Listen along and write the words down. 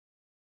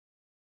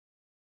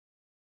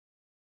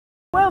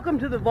Welcome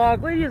to the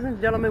vlog, ladies and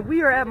gentlemen.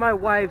 We are at my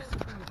wife's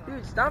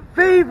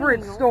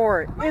favorite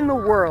store in the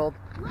world,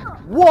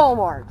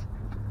 Walmart.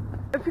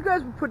 If you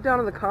guys would put down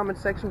in the comment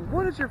section,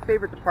 what is your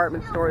favorite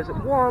department store? Is it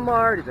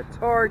Walmart? Is it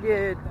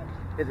Target?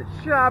 Is it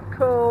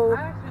Shopko?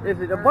 Is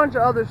it a bunch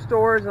of other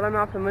stores that I'm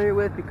not familiar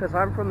with because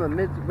I'm from the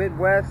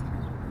Midwest?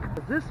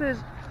 This is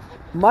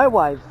my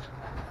wife's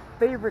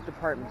favorite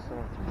department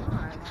store.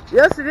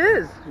 Yes, it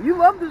is. You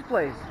love this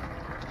place.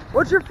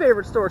 What's your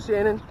favorite store,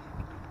 Shannon?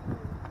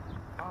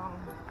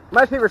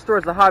 My favorite store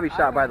is the Hobby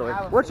Shop, by the way.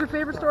 What's your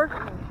favorite store?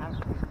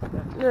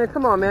 Yeah,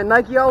 come on, man.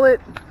 Nike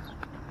Outlet.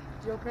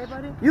 You okay,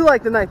 buddy? You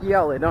like the Nike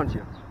Outlet, don't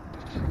you?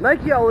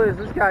 Nike Outlet is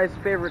this guy's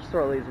favorite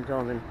store, ladies and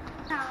gentlemen.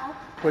 No.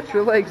 Put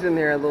your legs in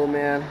there, little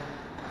man.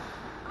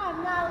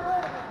 I'm not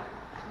little.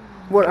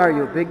 What are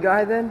you, a big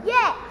guy then?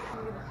 Yes.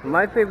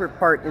 My favorite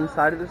part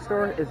inside of the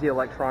store is the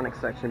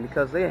electronics section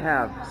because they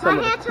have some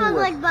of the coolest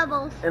like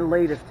bubbles. and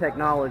latest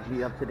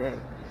technology of today.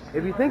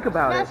 If you think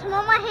about it,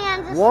 smell my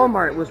hands.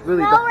 Walmart was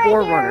really the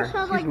forerunner. It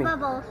smells Excuse me,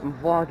 bubbles. I'm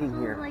vlogging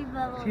here. Like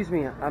bubbles. Excuse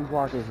me, I'm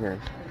vlogging here.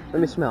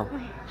 Let me smell.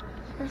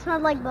 It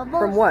smells like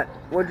bubbles. From what?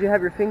 What did you have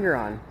your finger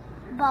on?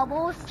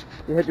 Bubbles.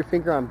 You had your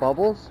finger on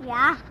bubbles?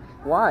 Yeah.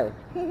 Why?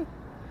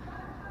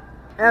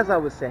 As I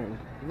was saying,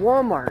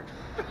 Walmart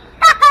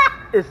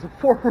is the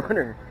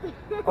forerunner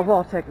of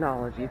all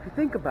technology. If you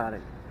think about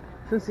it,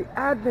 since the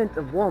advent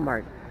of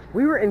Walmart,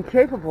 we were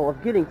incapable of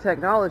getting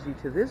technology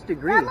to this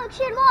degree. Dad, look,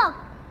 look.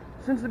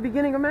 Since the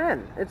beginning of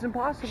man. It's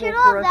impossible Shut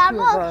for up,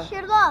 us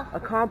Dad, to look.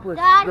 accomplish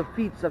Dad. the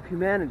feats of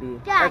humanity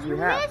Dad, as we you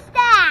have missed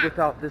that.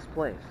 without this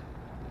place.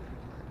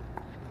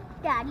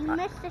 Dad, you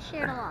missed the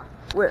share love.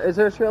 Wait, is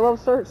there a Share Love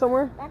store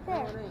somewhere? That's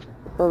it.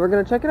 Well, we're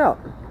going to check it out.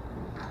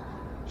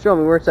 Show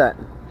me where it's at.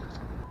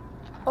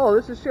 Oh,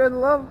 this is Share the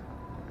Love?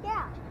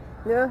 Yeah.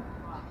 Yeah?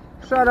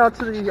 Shout out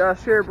to the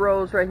Share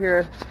Bros right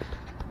here.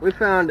 We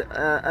found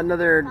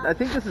another, I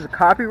think this is a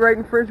copyright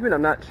infringement.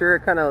 I'm not sure,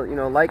 kind of,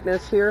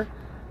 likeness here.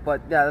 But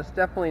yeah, that's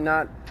definitely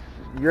not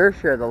your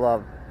Share the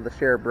Love, the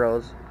Share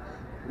Bros.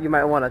 You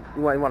might want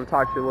to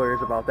talk to your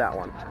lawyers about that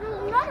one.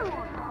 There's another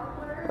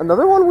one.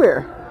 Another one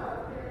where?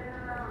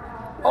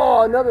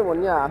 Oh, another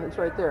one. Yeah, it's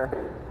right there.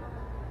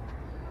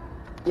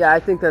 Yeah,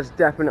 I think that's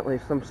definitely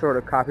some sort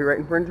of copyright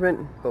infringement,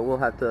 but we'll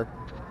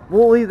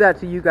leave that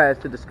to you guys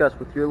to discuss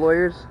with your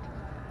lawyers,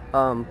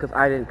 because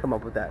I didn't come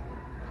up with that.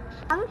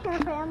 I'm a Share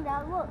fam,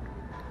 Dad, look.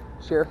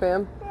 Share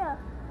fam? Yeah.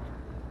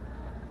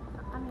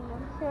 I mean,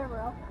 I'm Share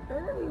bro.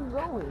 Where are you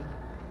going?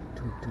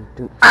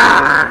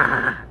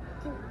 Ah!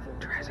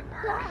 Jurassic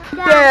Park.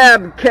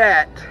 Dab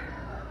cat.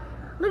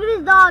 Look at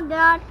this dog,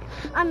 Dad.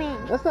 I mean.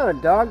 That's not a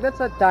dog, that's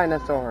a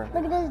dinosaur.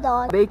 Look at this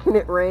dog. Making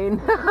it rain.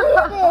 Look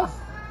at this.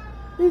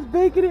 He's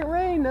making it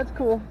rain, that's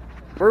cool.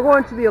 We're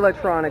going to the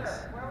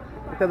electronics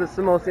because it's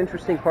the most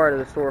interesting part of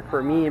the store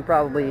for me and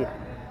probably,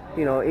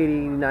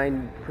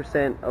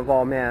 89% of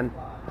all man.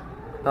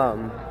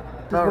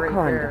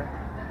 Wakanda.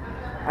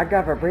 I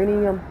got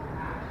vibranium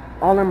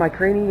all in my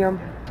cranium.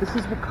 This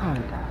is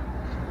Wakanda.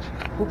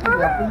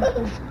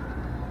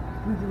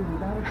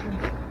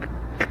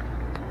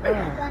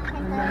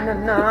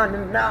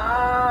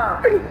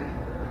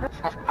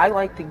 I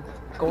like to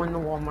go into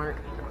Walmart,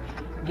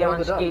 get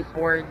on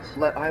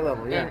skateboards, eye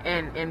level, yeah.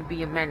 and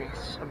be a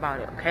menace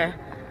about it, okay?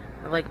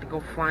 I like to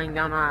go flying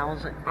down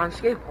aisles on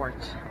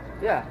skateboards.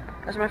 Yeah.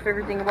 That's my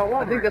favorite thing about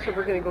Walmart. I think that's what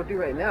we're going to go do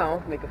right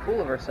now, make a fool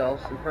of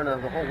ourselves in front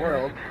of the whole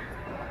world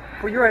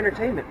for your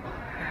entertainment.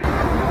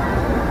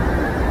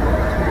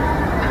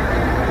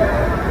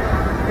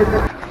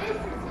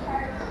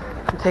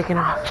 I'm taking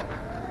off.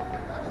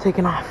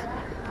 Taking off.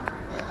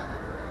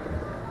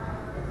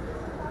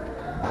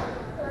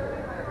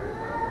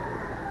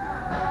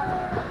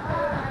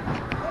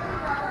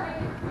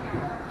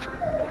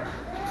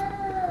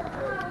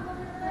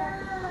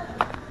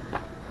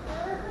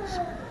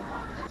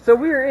 So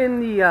we're in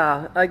the,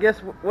 I guess,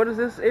 what is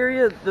this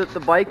area? The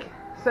bike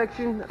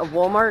section of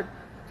Walmart.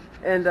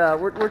 And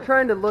we're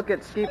trying to look at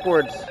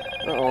skateboards.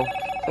 Uh-oh,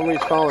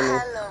 somebody's calling me.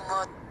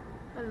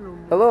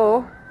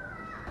 Hello?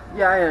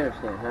 Yeah, I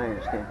understand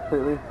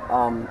completely.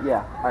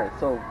 Yeah, alright,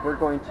 so we're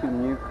going to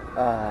nuke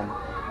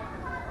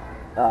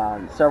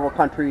several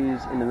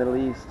countries in the Middle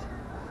East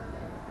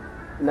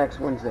next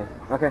Wednesday.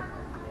 Okay?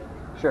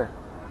 Sure.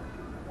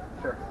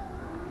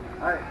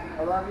 Alright,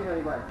 I love you,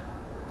 anybody.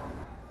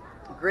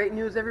 Great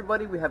news,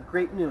 everybody. We have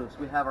great news.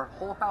 We have our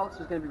whole house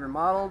is going to be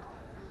remodeled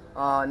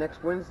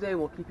next Wednesday.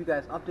 We'll keep you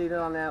guys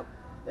updated on that.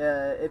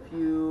 If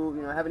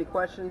you have any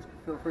questions,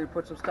 feel free to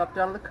put some stuff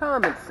down in the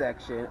comments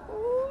section.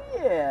 Oh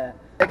yeah,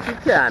 extra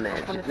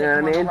comments. You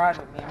know what I mean?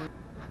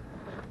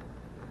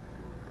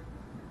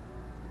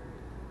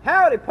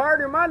 Howdy,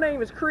 partner. My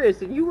name is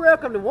Chris, and you're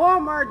welcome to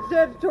Walmart's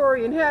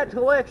Editorial and Hat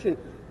Collection.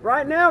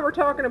 Right now, we're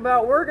talking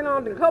about working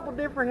on a couple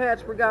different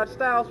hats we got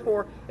styles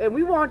for, and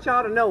we want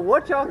y'all to know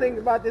what y'all think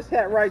about this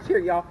hat right here,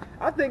 y'all.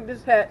 I think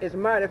this hat is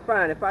mighty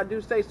fine, if I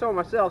do say so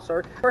myself,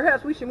 sir.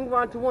 Perhaps we should move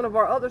on to one of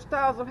our other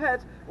styles of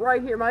hats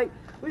right here, mate.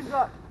 We've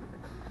got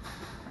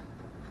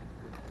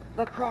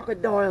the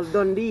Crocodile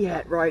Dundee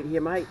hat right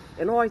here, mate,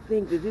 and I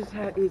think that this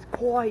hat is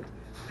quite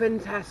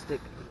fantastic.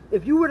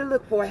 If you were to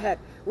look for a hat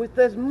with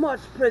as much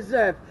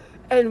preserve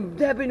and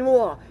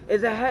debonair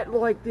as a hat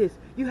like this,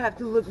 you have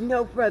to look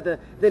no further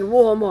than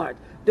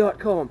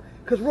Walmart.com.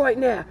 Because right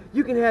now,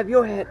 you can have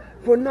your hat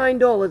for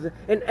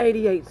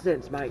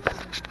 $9.88, mate.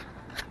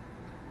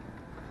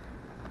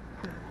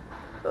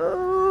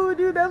 Oh,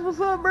 dude, that's what's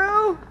up,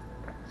 bro.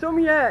 Show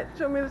me that.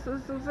 Show me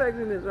some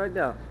sexiness right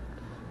now.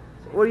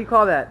 What do you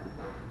call that?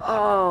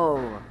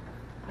 Oh.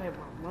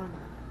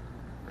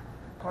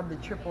 Called the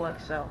Triple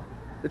XL.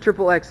 The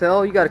Triple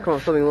XL? You got to come up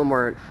with something a little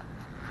more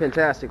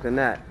fantastic than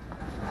that.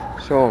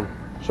 Show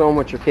them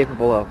what you're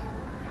capable of.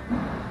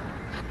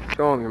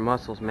 Show them your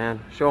muscles,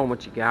 man. Show them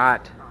what you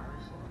got.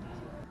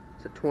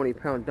 It's a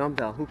 20-pound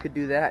dumbbell. Who could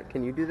do that?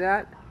 Can you do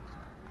that?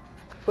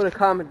 Put a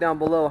comment down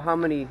below how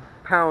many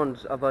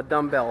pounds of a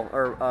dumbbell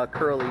or a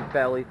curly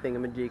belly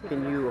thingamajig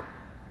can you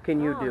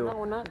do? No,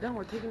 we're not done.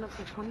 We're taking up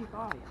to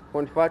 25.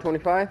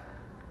 25?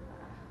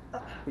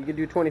 You can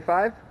do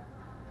 25?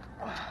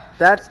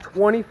 That's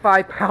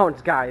 25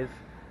 pounds, guys,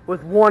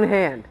 with one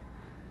hand.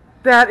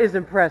 That is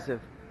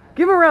impressive.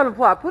 Give him a round of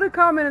applause. Put a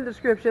comment in the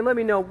description. Let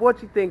me know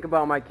what you think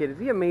about my kid. Is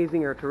he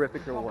amazing or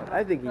terrific or what?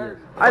 I think he is.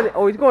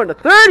 Oh, he's going to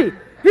 30.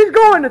 He's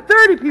going to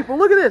 30, people.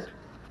 Look at this.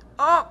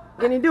 Oh,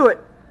 can he do it?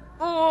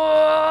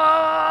 Oh,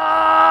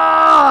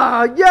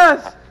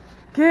 yes.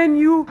 Can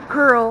you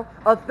curl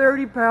a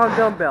 30-pound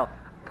dumbbell?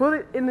 Put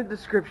it in the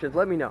descriptions.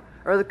 Let me know.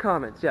 Or the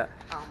comments, yeah.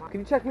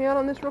 Can you check me out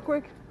on this real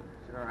quick?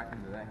 Sure, I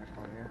can do that.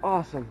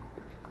 Awesome.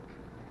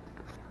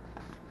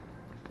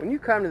 When you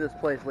come to this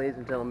place, ladies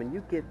and gentlemen,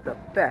 you get the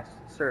best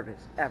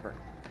service ever.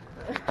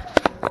 This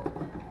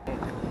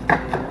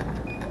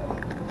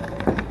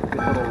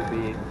will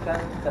be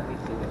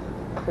 1072.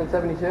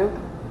 1072?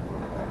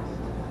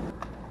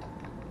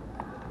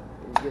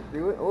 You get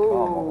through it?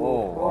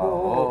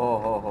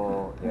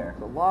 Oh, there.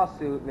 It's a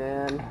lawsuit,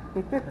 man.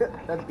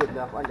 That's good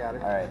enough. I got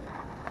it. All right.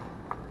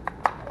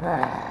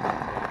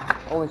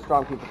 Only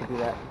strong people can do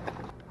that.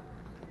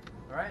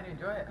 All right,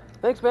 enjoy it.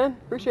 Thanks, man.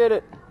 Appreciate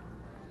it.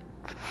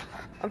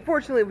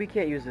 Unfortunately, we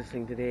can't use this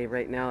thing today,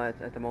 right now,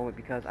 at the moment,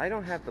 because I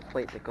don't have the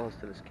plate that goes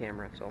to this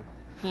camera, so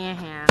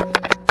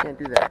can't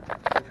do that.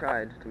 I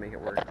tried to make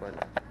it work, but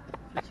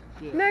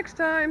next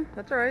time.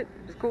 That's all right.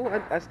 It's cool.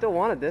 I still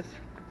wanted this.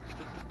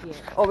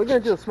 Oh, we're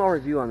gonna do a small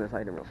review on this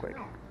item real quick.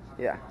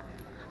 Yeah,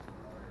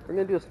 we're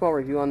gonna do a small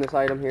review on this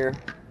item here.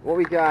 What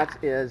we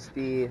got is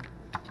I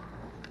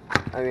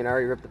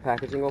already ripped the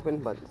packaging open,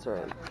 but it's all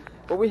right.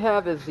 What we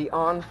have is the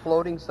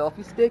on-floating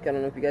selfie stick. I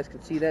don't know if you guys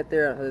can see that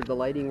there. The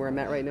lighting where I'm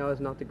at right now is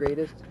not the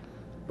greatest,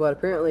 but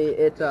apparently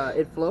it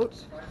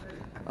floats.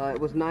 It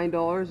was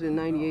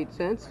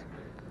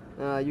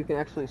 $9.98. You can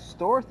actually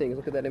store things.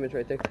 Look at that image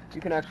right there.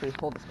 You can actually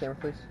hold this camera,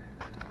 please.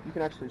 You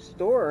can actually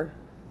store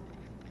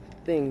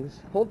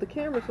things. Hold the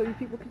camera so you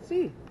people can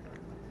see.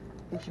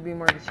 You should be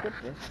more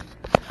descriptive.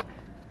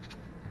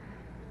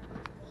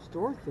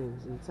 Store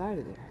things inside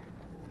of there.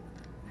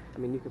 I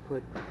mean, you could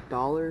put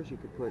dollars, you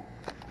could put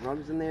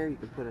rugs in there, you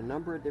could put a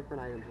number of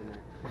different items in there.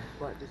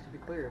 But just to be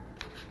clear,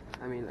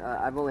 I mean,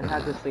 I've only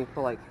had this thing for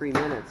like 3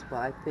 minutes, but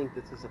I think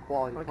this is a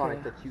quality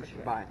product that you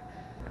should buy.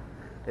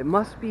 It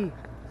must be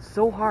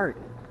so hard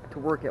to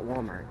work at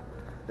Walmart.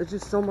 There's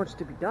just so much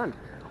to be done.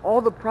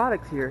 All the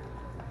products here,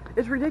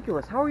 it's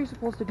ridiculous. How are you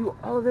supposed to do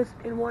all of this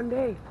in one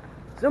day?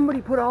 Somebody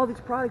put all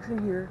these products in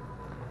here,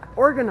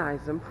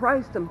 organized them,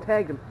 priced them,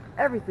 tagged them,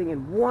 everything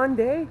in one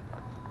day?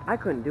 I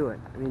couldn't do it.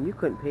 I mean, you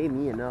couldn't pay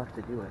me enough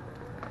to do it.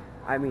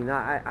 I mean,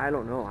 I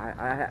don't know.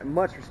 I have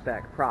much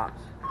respect, props.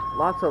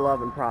 Lots of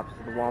love and props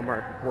to the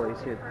Walmart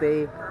employees here.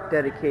 They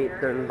dedicate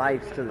their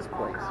lives to this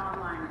place.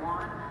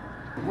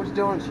 Which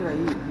donut should I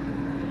eat?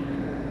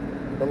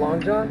 The Long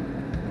John?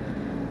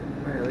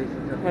 Alright, ladies and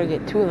I'm gentlemen. gonna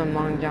get 2 of them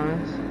Long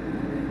Johns.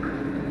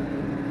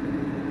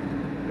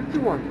 Pick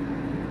you one.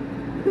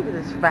 Look at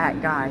this fat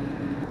guy.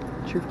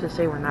 Truth to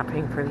say, we're not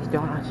paying for these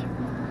donuts.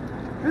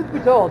 Truth be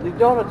told, these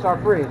donuts are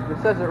free.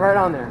 It says it right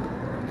on there.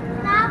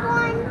 That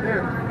one?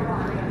 Here.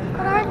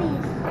 What are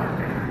these?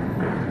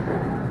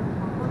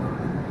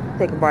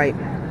 Take a bite.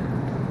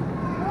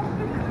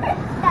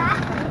 That?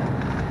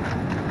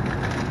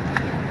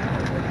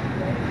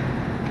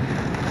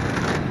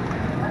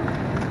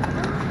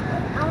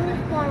 I only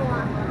want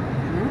one.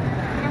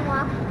 And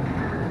walk.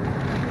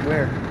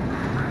 Where?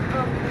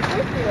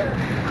 This way.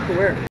 To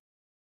where?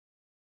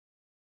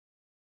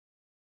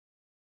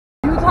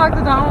 You talk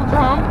to Donald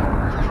Trump?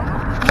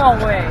 No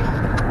way.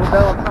 What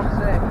Donald Trump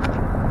say?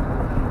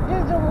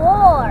 There's a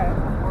war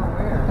Or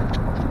where?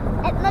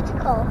 at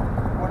Mexico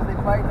What are they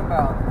fighting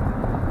about?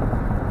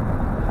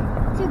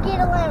 to get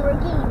a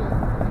Lamborghini. To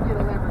get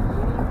a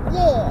Lamborghini?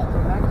 Yeah. So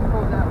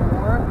Mexico's at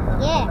war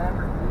because Yeah. of a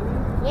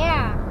Lamborghini?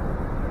 Yeah.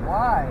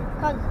 Why?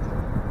 Because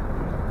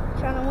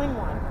trying to win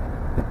one.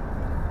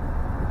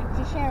 Like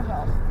the share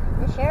rolls.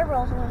 The share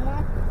rolls win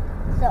one.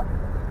 So,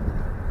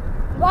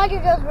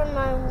 Rodgers does run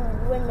my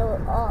window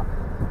up.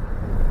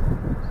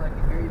 So I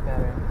can hear you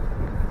better.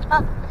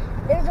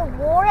 There's a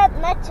war at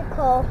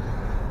Mexico,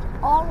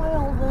 all the way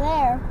over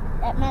there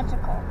at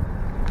Mexico.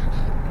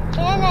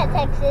 And at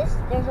Texas,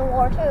 there's a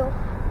war too.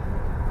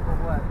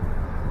 What?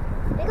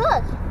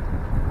 Because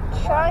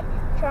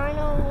trying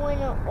to win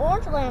an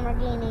orange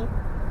Lamborghini.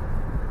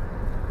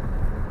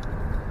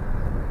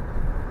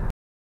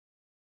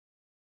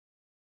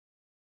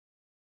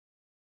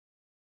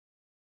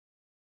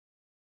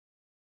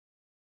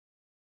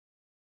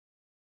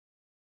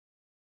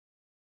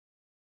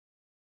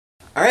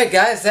 Alright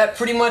guys, that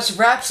pretty much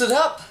wraps it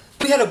up.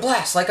 We had a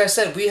blast. Like I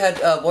said, we had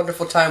a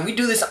wonderful time. We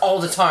do this all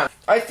the time.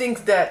 I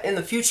think that in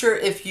the future,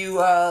 if you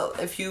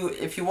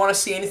want to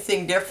see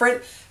anything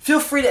different, feel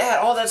free to add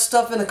all that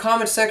stuff in the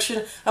comment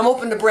section. I'm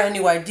open to brand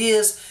new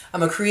ideas.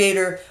 I'm a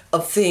creator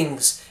of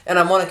things, and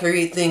I want to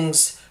create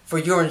things for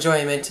your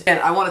enjoyment. And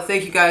I want to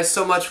thank you guys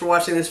so much for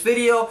watching this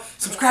video.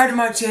 Subscribe to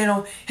my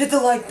channel, hit the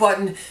like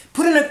button,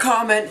 put in a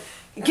comment,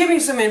 give me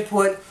some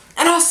input,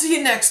 and I'll see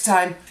you next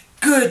time.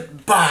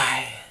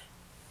 Goodbye.